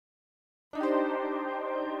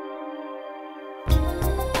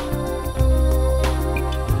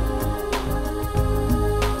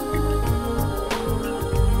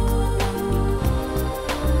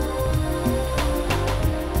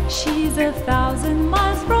1,000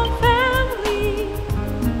 miles from family.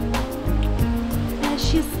 As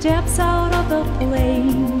she steps out of the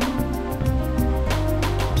plane,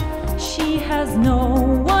 she has no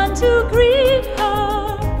one to greet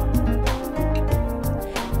her,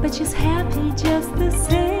 but she's happy just the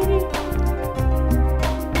same.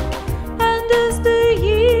 And as the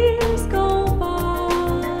years go by,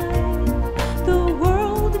 the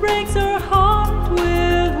world breaks her heart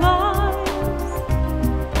with lies.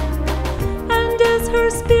 And as her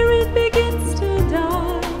spirit begins to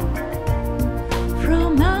die,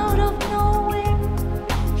 from out of knowing,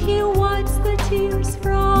 he wipes the tears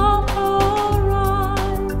from her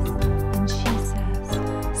eyes. And she says,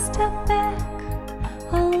 step back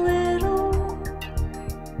a little,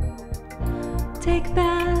 take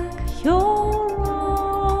back your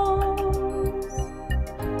rose.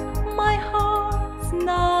 My heart's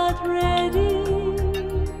not ready,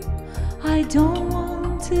 I don't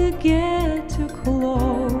want to get too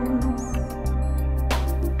close.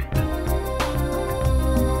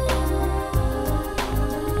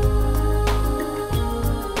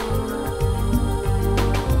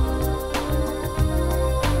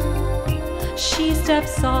 She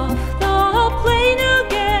steps off the plane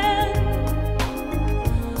again,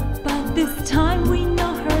 but this time we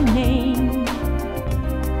know her name.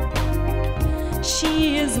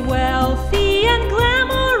 She is wealthy and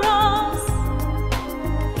glamorous,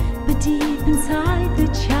 but deep inside the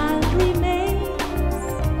child remains.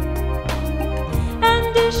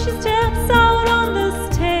 And as she steps out on the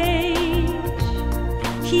stage,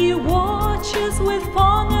 he watches with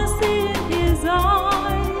fondness in his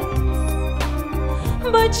eyes.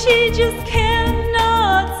 But she just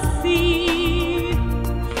cannot see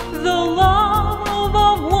the love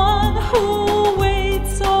of one who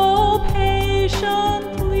waits so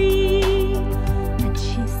patiently. And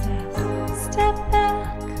she says, step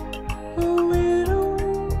back a little,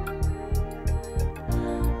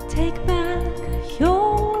 take back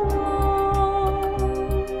your rose.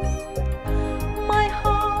 My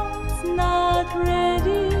heart's not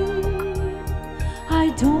ready, I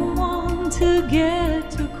don't want to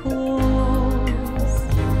get too close.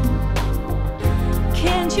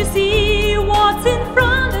 Can't you see what's in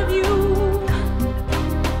front of you?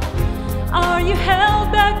 Are you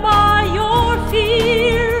held back by your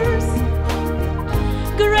fears?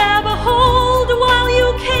 Grab a hold while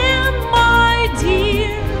you can, my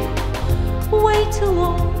dear. Wait too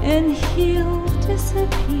long and he'll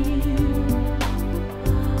disappear.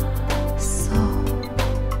 So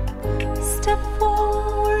step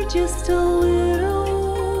forward just a little,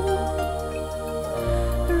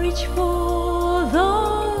 reach for the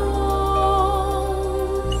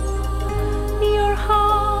rose. Your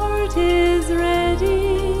heart is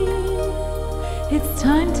ready, it's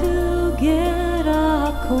time to get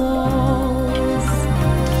up close.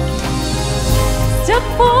 Step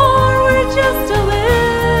forward.